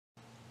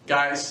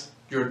Guys,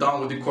 you're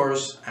done with the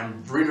course.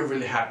 I'm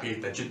really happy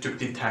that you took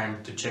the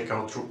time to check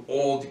out through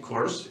all the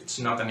course. It's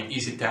not an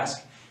easy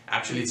task.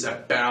 Actually, it's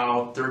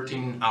about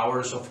 13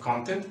 hours of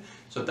content.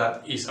 So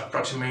that is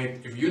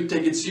approximate, if you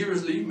take it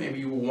seriously,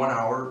 maybe 1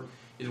 hour,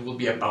 it will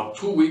be about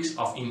 2 weeks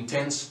of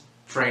intense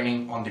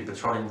training on the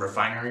petroleum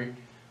refinery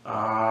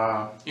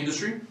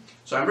industry.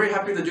 So I'm very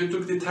happy that you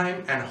took the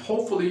time and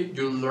hopefully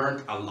you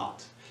learned a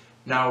lot.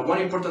 Now,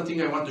 one important thing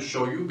I want to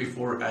show you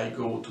before I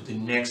go to the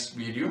next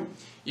video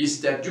is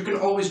that you can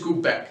always go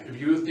back.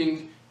 If you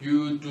think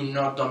you do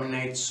not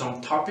dominate some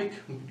topic,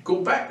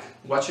 go back,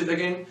 watch it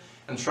again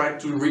and try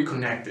to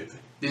reconnect it.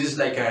 This is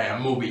like a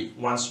movie.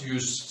 Once you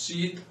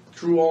see it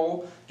through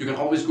all, you can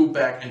always go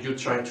back and you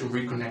try to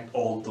reconnect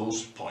all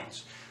those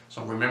points.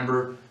 So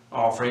remember,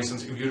 for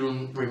instance, if you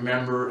don't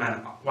remember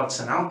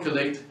what's an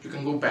alkylate, you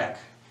can go back.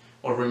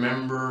 Or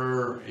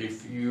remember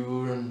if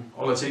you,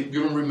 or let's say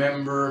you don't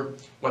remember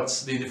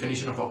what's the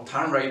definition of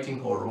octane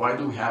rating, or why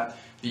do we have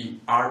the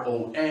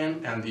RON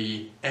and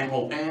the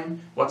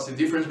MON, what's the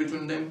difference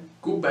between them?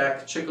 Go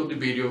back, check out the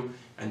video,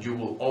 and you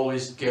will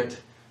always get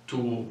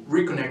to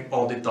reconnect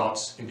all the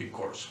dots in the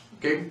course,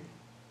 okay?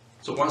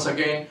 So once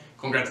again,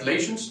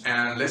 congratulations,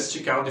 and let's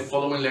check out the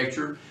following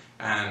lecture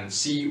and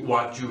see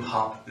what you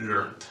have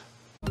learned.